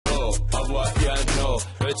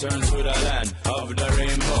Return to the land of the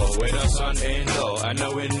rainbow, where the sun ain't low and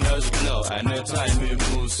the wind does blow, and the time it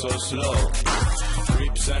moves so slow.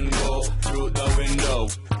 Creeps and go through the window,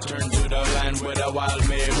 turn to the land where the wild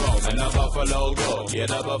may roam, and the buffalo go, yeah,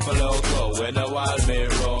 the buffalo go, where the wild may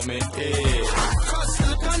roam it is. Cross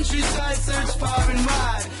the countryside, search far and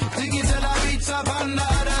wide, dig it till I reach up on the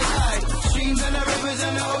other side. Streams and the rivers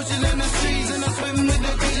and the oceans and the trees, and I swim with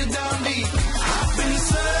the